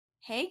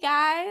Hey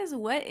guys,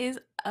 what is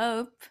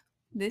up?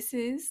 This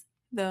is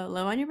the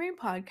Love on Your Brain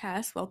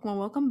podcast. Welcome and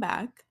welcome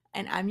back.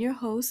 And I'm your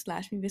host,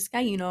 Lashmi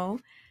Vizcaino.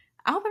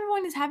 I hope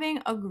everyone is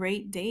having a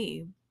great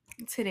day.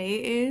 What's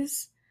today?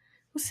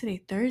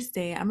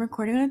 Thursday. I'm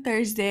recording on a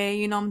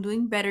Thursday. I'm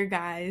doing better,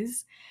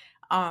 guys.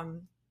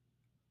 Um,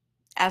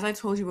 as I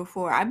told you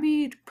before, I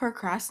be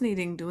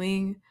procrastinating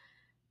doing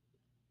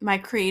my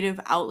creative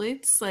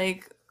outlets,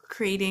 like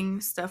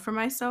creating stuff for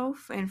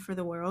myself and for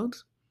the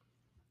world.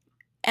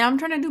 And I'm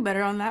trying to do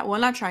better on that. Well,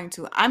 not trying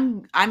to.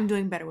 I'm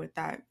doing better with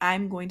that.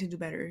 I'm going to do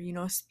better,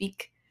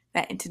 speak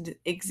that into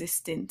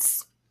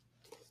existence.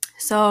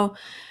 So,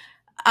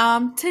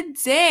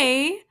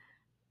 today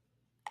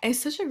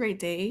is such a great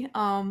day.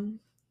 I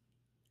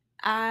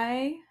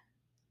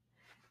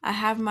I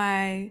have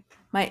my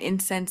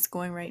incense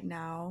going right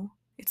now.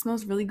 It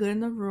smells really good in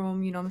the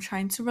room. I'm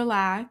trying to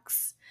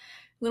relax.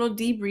 Little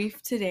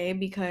debrief today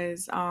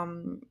because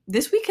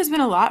this week has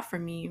been a lot for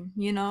me.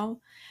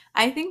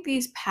 I think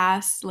these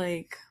past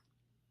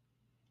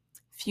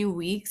few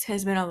weeks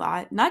has been a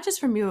lot, not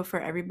just for me but for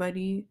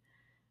everybody.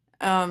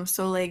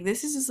 So like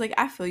this is just like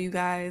I feel you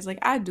guys. Like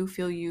I do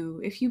feel you.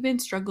 If you've been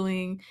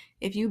struggling,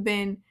 if you've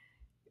been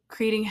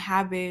creating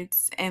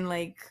habits and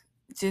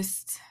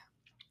just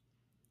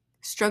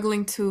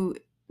struggling to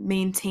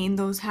maintain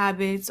those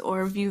habits,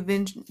 or if you've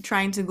been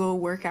trying to go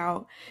work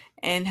out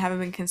and haven't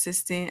been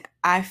consistent,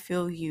 I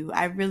feel you.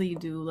 I really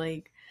do.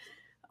 Like,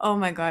 oh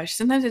my gosh,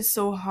 sometimes it's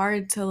so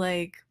hard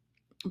to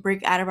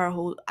break out of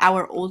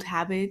our old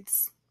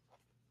habits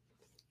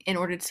in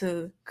order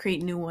to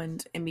create new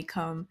ones and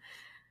become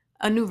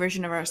a new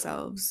version of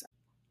ourselves.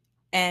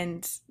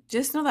 And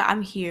just know that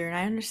I'm here and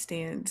I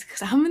understand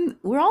because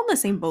we're all in the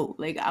same boat.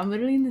 Like I'm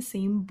literally in the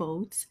same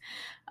boat.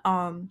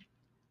 Um,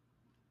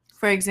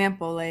 for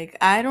example, like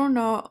I don't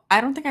know, I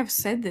don't think I've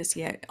said this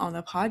yet on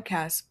the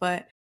podcast,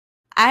 but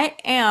I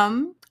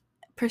am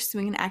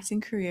pursuing an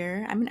acting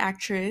career. I'm an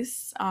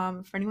actress.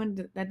 For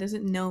anyone that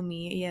doesn't know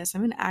me, yes,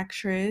 I'm an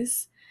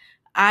actress.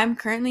 I'm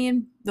currently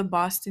in the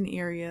Boston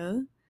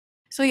area.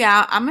 So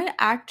yeah, I'm an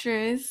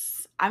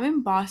actress. I'm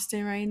in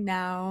Boston right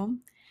now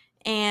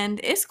and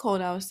it's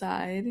cold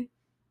outside.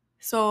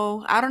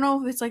 So I don't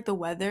know if it's like the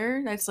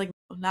weather that's like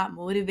not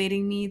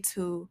motivating me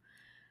to,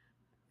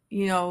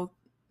 you know,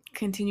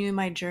 continue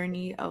my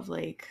journey of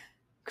like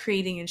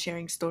creating and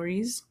sharing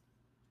stories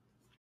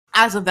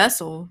as a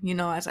vessel,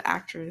 as an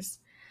actress.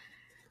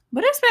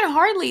 But it's been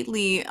hard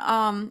lately.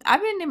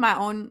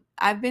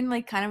 I've been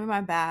like kind of in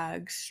my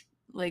bags,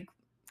 like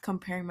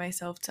comparing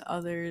myself to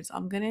others.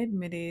 I'm gonna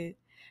admit it.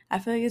 I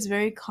feel like it's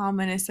very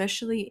common,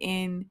 especially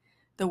in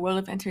the world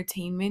of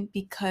entertainment,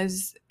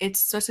 because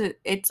it's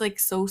like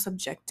so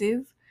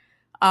subjective.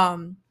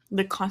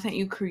 The content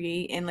you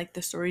create and like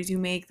the stories you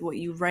make, what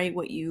you write,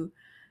 what you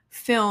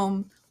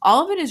film,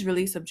 all of it is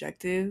really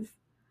subjective.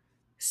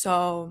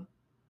 So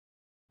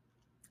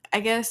I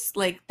guess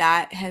like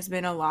that has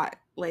been a lot.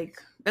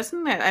 Like that's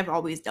something that I've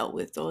always dealt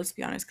with. Though let's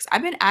be honest, because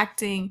I've been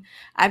acting,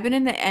 I've been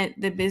in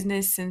the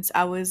business since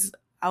I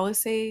would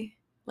say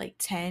like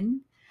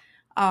 10.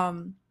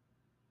 Um,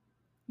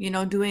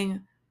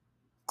 doing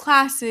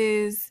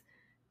classes,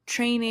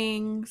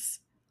 trainings,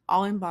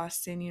 all in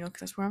Boston. Because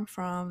that's where I'm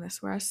from.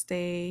 That's where I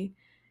stay,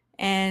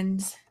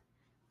 and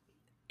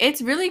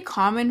it's really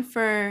common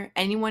for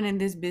anyone in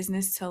this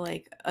business to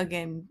like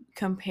again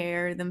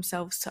compare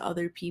themselves to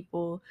other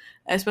people,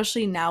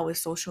 especially now with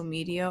social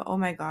media. Oh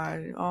my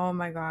god, oh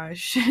my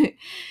gosh.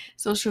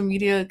 Social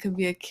media could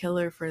be a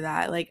killer for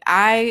that. Like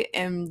I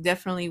am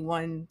definitely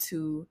one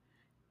to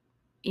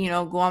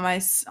go on my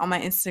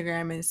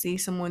Instagram and see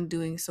someone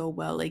doing so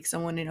well, like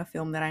someone in a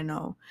film that I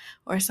know,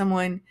 or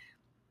someone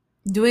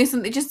doing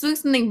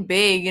something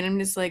big, and I'm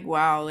just like,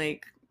 wow,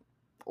 like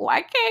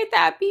why can't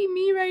that be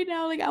me right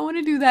now? Like I want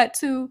to do that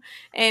too.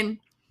 And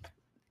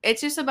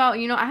it's just about,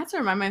 I had to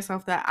remind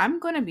myself that I'm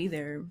going to be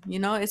there.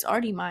 It's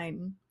already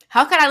mine.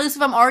 How could I lose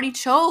if I'm already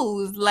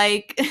chose?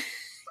 Like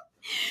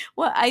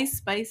what Ice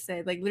Spice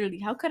said, like literally,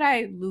 how could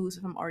I lose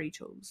if I'm already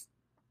chose?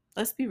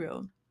 Let's be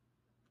real.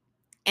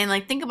 And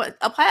like think about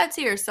apply that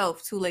to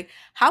yourself too. Like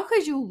how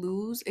could you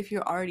lose if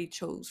you're already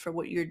chose for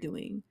what you're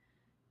doing?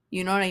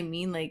 You know what I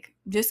mean? Like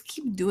just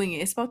keep doing it.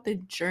 It's about the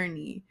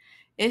journey.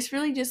 It's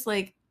really just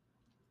like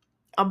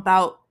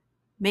about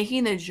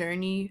making the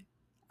journey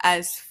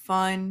as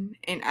fun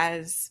and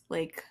as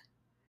like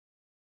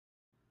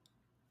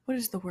what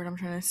is the word I'm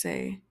trying to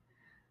say?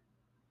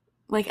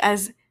 Like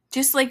as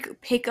just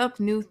like pick up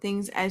new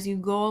things as you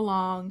go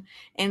along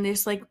and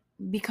just like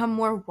become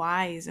more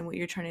wise in what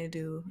you're trying to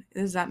do.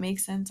 Does that make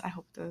sense? I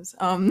hope it does.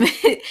 Um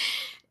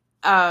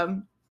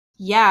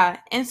yeah,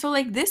 and so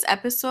like this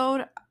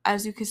episode,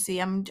 as you can see,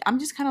 I'm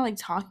just kind of like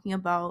talking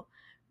about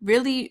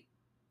really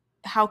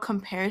how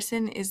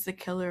comparison is the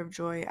killer of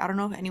joy. I don't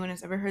know if anyone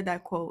has ever heard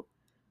that quote,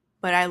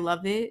 but I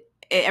love it.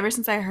 Ever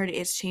since I heard it,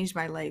 it's changed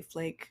my life.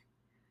 Like,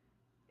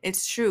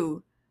 it's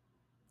true.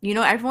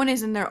 Everyone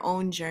is in their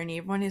own journey,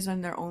 everyone is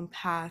on their own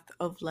path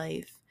of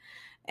life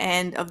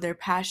and of their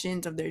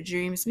passions, of their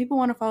dreams. Some people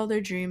want to follow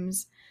their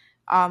dreams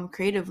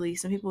creatively,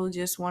 some people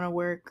just want to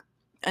work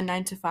a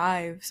 9 to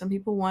 5. Some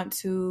people want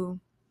to,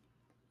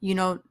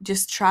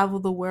 just travel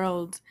the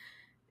world.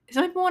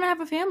 Some people want to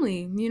have a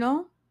family.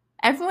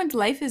 Everyone's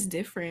life is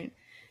different.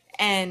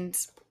 And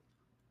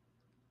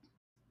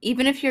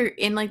even if you're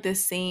in like the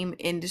same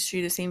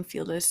industry, the same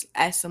field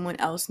as someone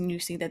else, and you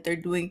see that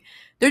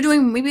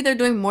maybe they're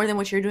doing more than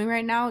what you're doing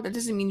right now, that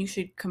doesn't mean you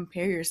should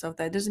compare yourself.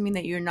 That doesn't mean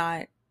that you're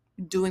not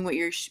doing what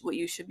you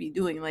should be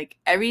doing. Like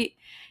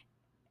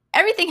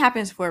everything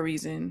happens for a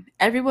reason.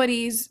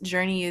 Everybody's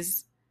journey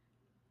is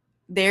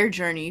their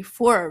journey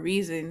for a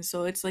reason.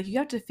 So it's like you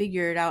have to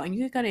figure it out, and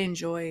you got to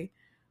enjoy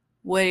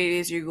what it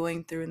is you're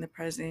going through in the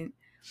present,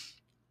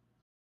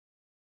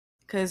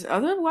 because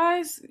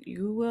otherwise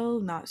you will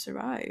not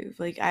survive.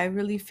 Like I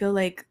really feel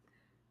like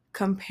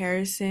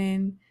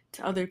comparison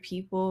to other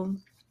people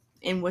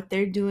and what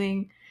they're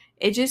doing,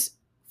 it just,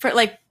 for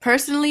like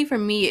personally for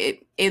me,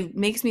 it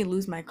makes me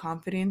lose my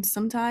confidence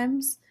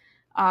sometimes,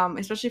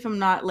 especially if I'm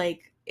not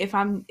like, if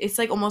I'm it's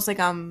like almost like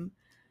I'm,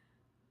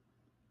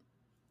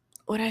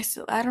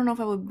 I don't know if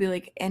I would be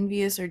like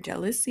envious or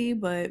jealousy,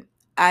 but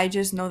I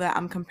just know that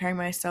I'm comparing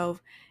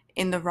myself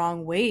in the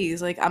wrong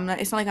ways. Like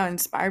it's not like I'm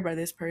inspired by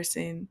this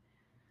person.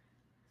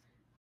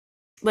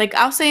 Like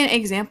I'll say an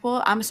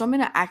example. I'm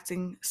in an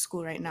acting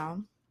school right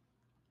now,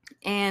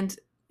 and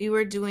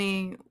we're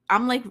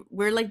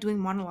like doing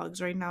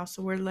monologues right now,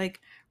 so we're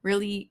like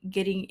really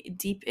getting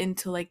deep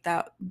into like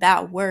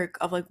that work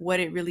of like what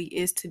it really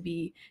is to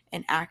be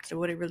an actor,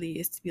 what it really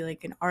is to be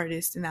like an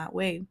artist in that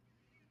way.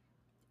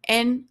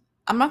 And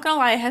I'm not gonna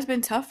lie, it has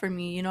been tough for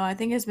me. I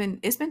think it's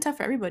been tough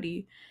for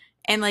everybody.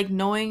 And like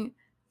knowing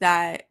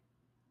that,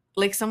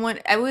 like,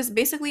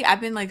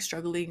 I've been like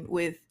struggling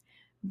with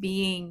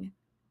being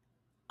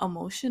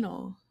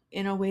emotional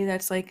in a way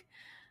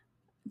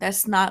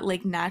that's not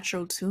like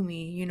natural to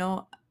me.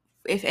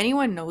 If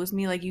anyone knows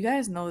me, like, you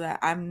guys know that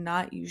I'm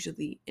not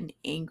usually an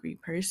angry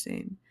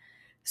person.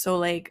 So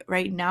like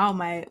right now,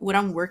 my what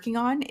I'm working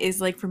on is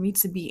like for me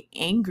to be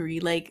angry,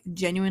 like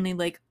genuinely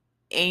like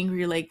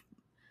angry,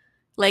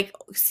 like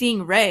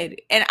seeing red.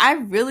 And I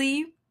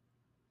really,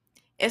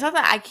 it's not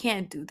that I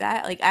can't do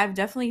that. Like I've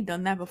definitely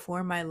done that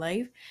before in my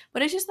life,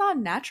 but it's just not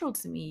natural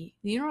to me.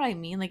 You know what I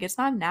mean? Like it's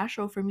not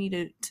natural for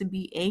me to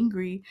be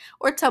angry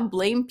or to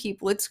blame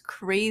people. It's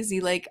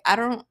crazy. Like I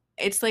don't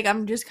it's like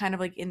I'm just kind of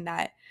like in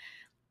that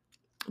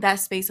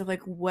space of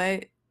like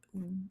what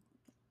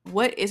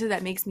is it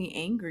that makes me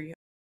angry?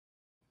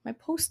 My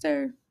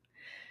poster.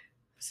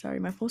 Sorry,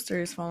 my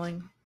poster is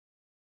falling.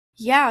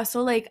 Yeah,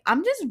 so like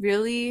I'm just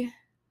really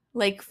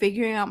like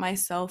figuring out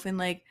myself and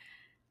like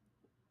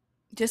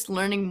just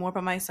learning more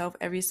about myself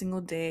every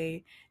single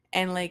day,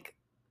 and like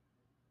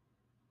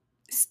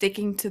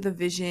sticking to the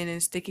vision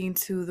and sticking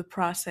to the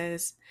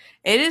process.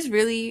 It is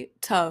really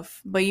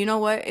tough, but you know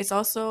what? It's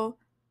also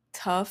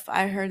tough.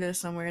 I heard this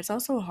somewhere. It's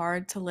also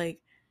hard to like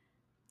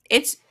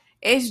it's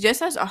it's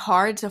just as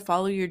hard to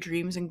follow your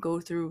dreams and go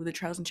through the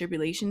trials and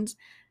tribulations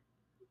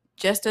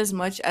just as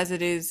much as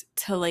it is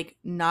to like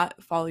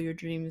not follow your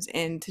dreams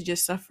and to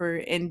just suffer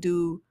and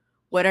do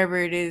whatever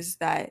it is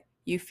that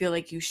you feel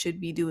like you should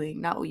be doing,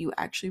 not what you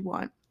actually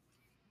want.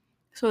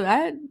 So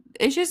that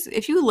it's just,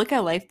 if you look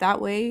at life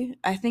that way,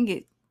 I think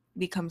it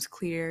becomes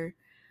clear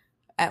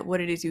at what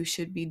it is you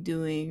should be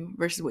doing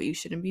versus what you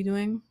shouldn't be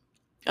doing.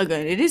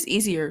 Again, it is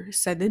easier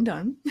said than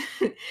done.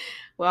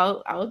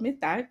 Well, I'll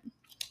admit that.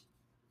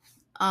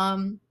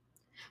 Um,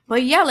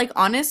 but yeah, like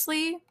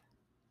honestly,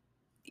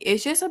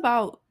 it's just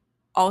about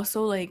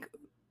also like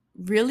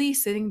really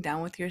sitting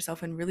down with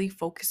yourself and really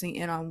focusing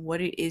in on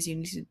what it is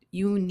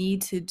you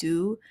need to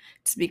do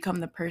to become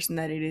the person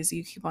that it is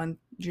you keep on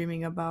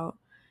dreaming about,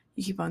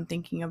 you keep on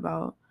thinking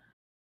about.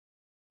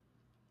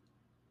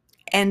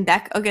 And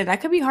that, again,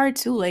 that could be hard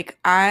too. Like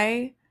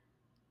I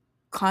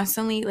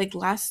constantly, like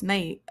last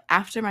night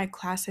after my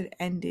class had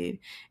ended,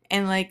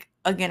 and like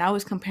again I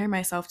was comparing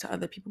myself to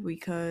other people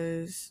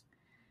because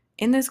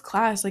in this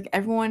class like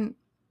everyone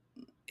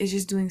is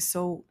just doing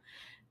so,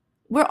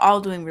 we're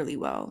all doing really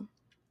well,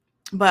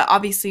 but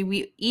obviously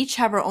we each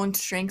have our own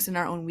strengths and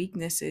our own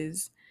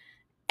weaknesses.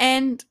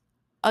 And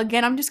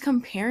again, I'm just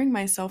comparing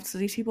myself to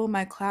these people in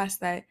my class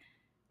that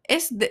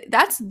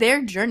that's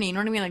their journey, you know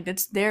what I mean? Like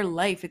that's their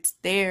life,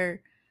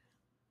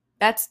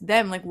 that's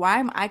them. Like why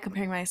am I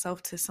comparing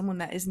myself to someone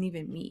that isn't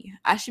even me?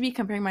 I should be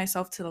comparing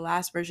myself to the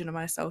last version of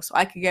myself so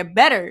I could get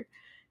better.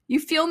 You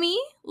feel me?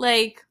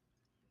 Like,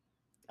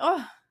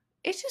 oh,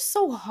 it's just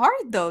so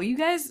hard though. You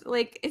guys,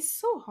 like it's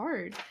so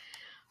hard.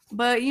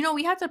 But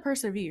we have to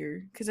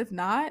persevere, because if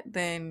not,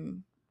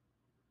 then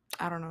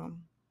I don't know.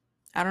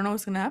 I don't know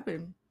what's gonna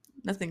happen.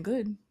 Nothing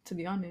good, to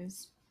be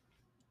honest.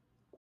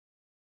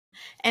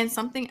 And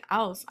something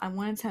else I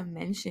wanted to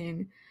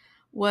mention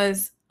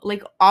was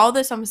like all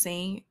this I'm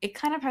saying, it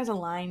kind of has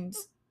aligned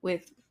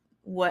with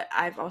what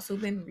I've also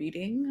been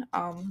reading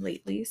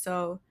lately.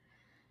 So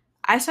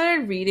I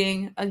started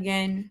reading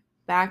again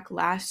back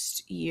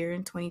last year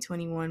in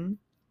 2021.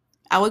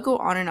 I would go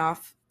on and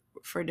off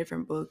for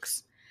different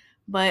books,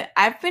 but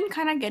I've been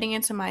kind of getting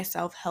into my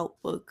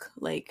self-help book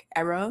like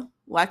era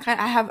well,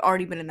 I have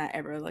already been in that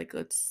era. Like,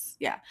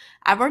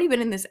 I've already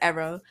been in this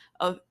era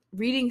of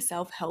reading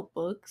self-help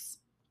books.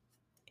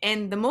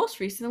 And the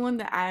most recent one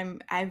that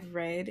I've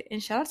read,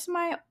 and shout out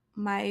to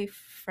my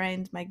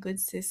friend, my good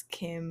sis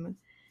Kim,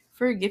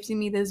 for gifting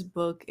me this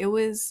book.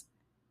 It's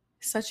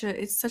such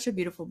a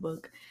beautiful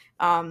book.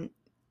 Um,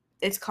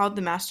 it's called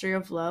The Mastery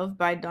of Love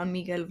by Don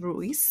Miguel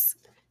Ruiz.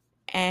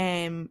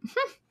 And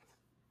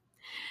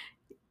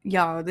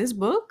y'all, this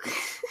book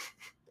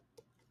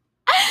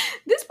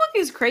this book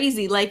is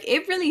crazy. Like,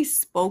 it really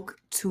spoke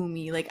to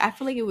me. Like, I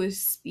feel like it was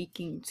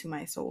speaking to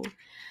my soul.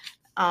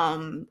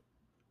 Um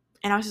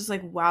and I was just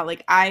like, wow,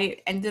 like I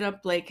ended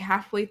up like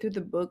halfway through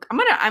the book. I'm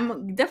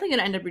definitely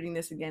gonna end up reading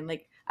this again.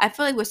 Like, I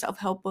feel like with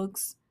self-help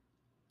books,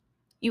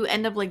 you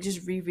end up like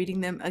just rereading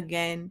them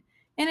again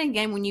and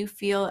again when you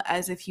feel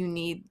as if you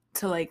need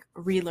to like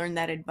relearn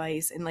that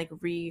advice and like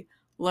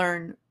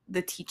relearn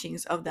the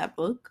teachings of that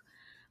book.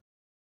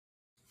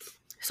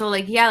 So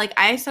like, yeah, like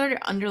I started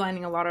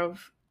underlining a lot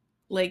of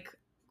like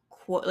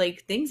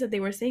like things that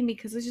they were saying,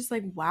 because it's just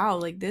like, wow,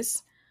 like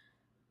this,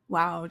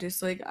 wow,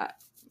 just like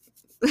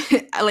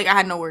like I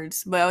had no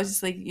words, but I was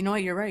just like, you know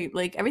what, you're right.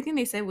 Like everything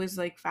they said was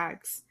like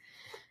facts.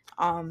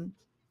 Um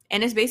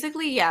and it's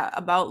basically, yeah,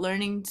 about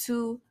learning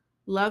to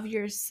love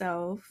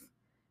yourself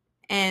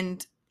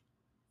and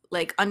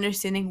like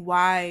understanding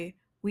why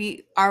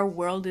our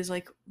world is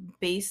like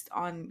based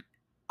on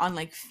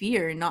like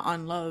fear, not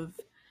on love.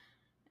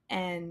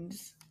 And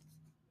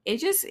it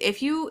just,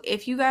 if you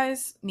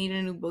guys need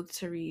a new book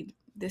to read,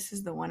 this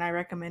is the one. I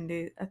recommend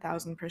it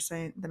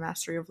 1,000%. The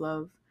Mastery of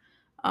Love.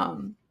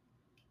 um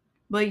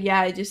but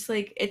yeah, it just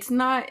like, it's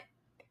not,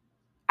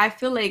 I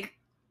feel like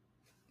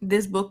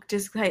this book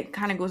just like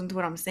kind of goes into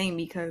what I'm saying,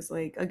 because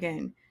like,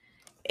 again,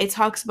 it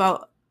talks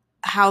about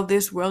how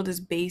this world is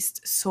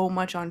based so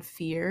much on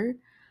fear.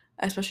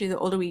 Especially the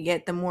older we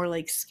get, the more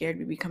like scared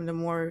we become, the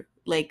more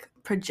like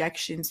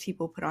projections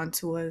people put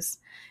onto us,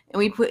 and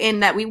we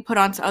put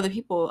onto other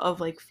people of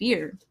like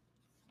fear.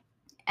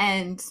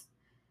 And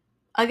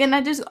again,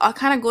 that just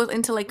kind of goes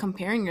into like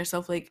comparing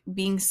yourself, like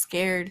being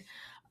scared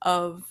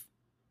of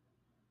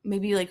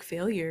maybe like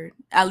failure.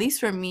 At least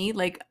for me,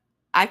 like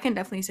I can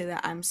definitely say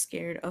that I'm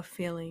scared of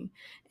failing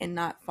and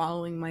not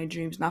following my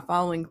dreams, not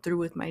following through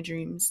with my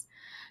dreams.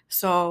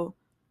 So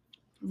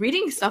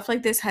reading stuff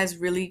like this has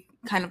really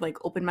kind of like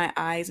opened my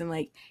eyes and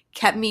like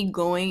kept me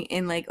going,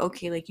 and like,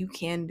 okay, like you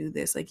can do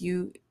this, like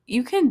you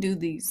can do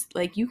these,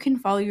 like you can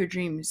follow your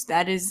dreams.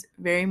 That is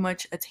very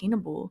much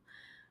attainable.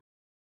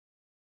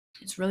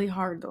 It's really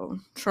hard though,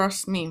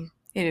 trust me,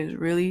 it is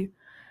really,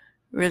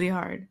 really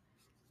hard.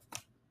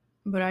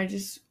 But I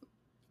just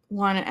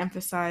want to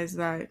emphasize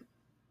that,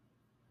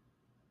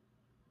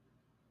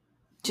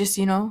 just,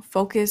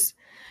 focus.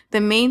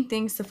 The main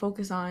things to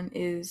focus on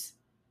is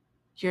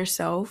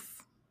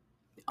yourself,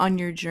 on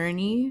your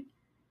journey,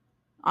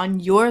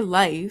 on your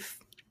life,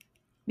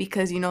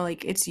 because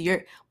like it's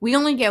your we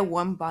only get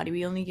one body,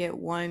 we only get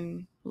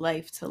one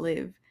life to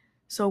live.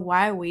 So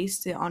why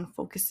waste it on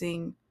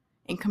focusing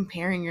and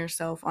comparing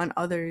yourself on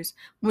others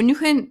when you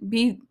can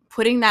be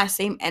putting that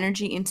same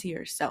energy into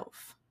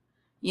yourself?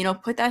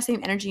 Put that same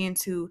energy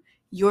into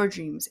your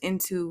dreams,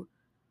 into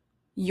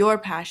your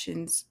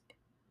passions,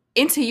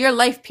 into your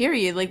life,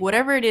 period. Like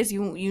whatever it is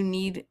you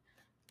need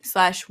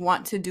slash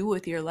want to do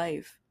with your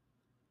life,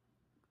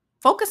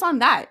 focus on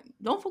that.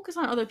 Don't focus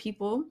on other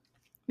people,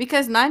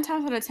 because 9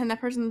 times out of 10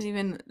 that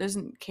person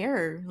doesn't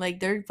care. Like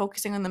they're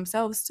focusing on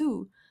themselves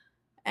too.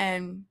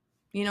 And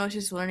it's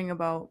just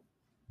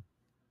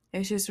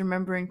it's just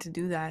remembering to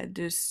do that,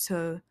 just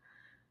to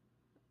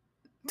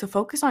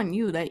focus on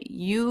you, that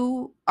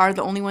you are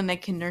the only one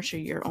that can nurture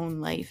your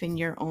own life and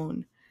your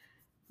own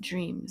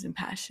dreams and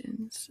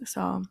passions.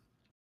 So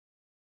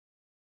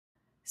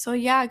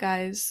yeah,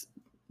 guys,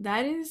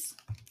 that is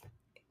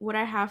what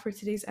I have for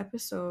today's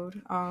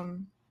episode.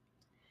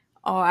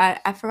 Oh,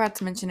 I forgot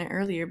to mention it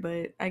earlier,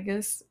 but I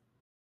guess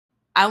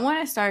I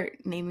want to start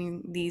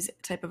naming these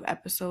type of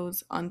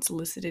episodes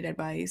unsolicited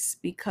advice,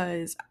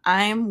 because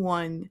I'm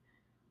one,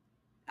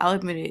 I'll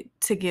admit it,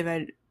 to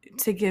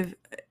give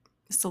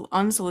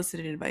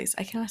unsolicited advice.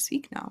 I cannot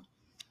speak now.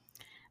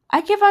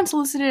 I give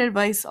unsolicited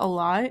advice a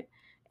lot.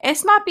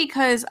 It's not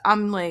because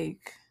I'm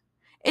like,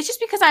 it's just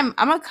because I'm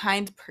a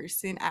kind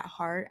person at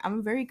heart.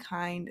 I'm very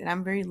kind and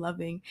I'm very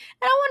loving. And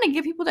I want to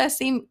give people that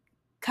same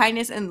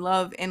kindness and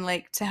love, and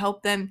like to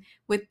help them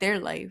with their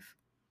life.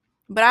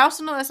 But I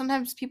also know that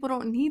sometimes people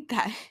don't need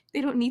that.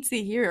 They don't need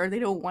to hear, or they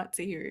don't want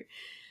to hear it.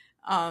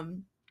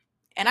 Um,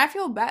 and I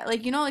feel bad.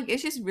 Like, like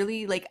it's just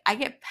really like I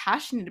get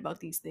passionate about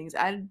these things.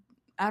 I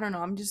don't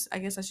know. I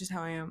guess that's just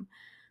how I am.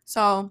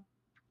 So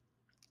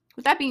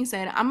with that being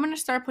said, I'm gonna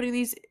start putting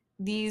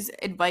these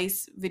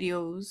advice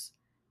videos,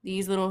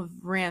 these little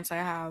rants I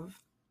have,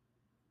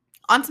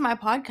 onto my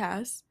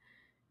podcast.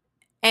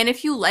 And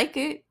if you like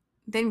it,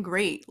 then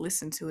great,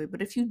 listen to it.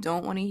 But if you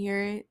don't want to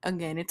hear it,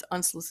 again, it's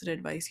unsolicited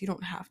advice. You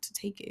don't have to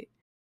take it.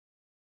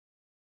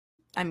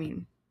 I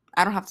mean,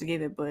 I don't have to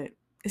give it, but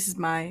this is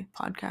my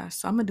podcast,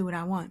 so I'm gonna do what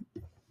I want.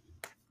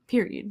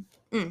 Period.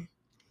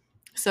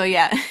 So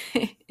yeah.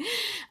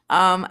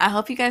 I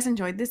hope you guys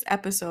enjoyed this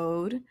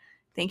episode.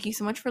 Thank you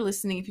so much for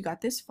listening if you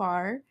got this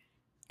far.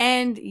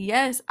 And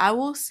yes, I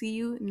will see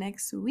you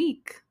next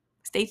week.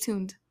 Stay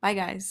tuned. Bye,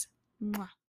 guys. Mwah.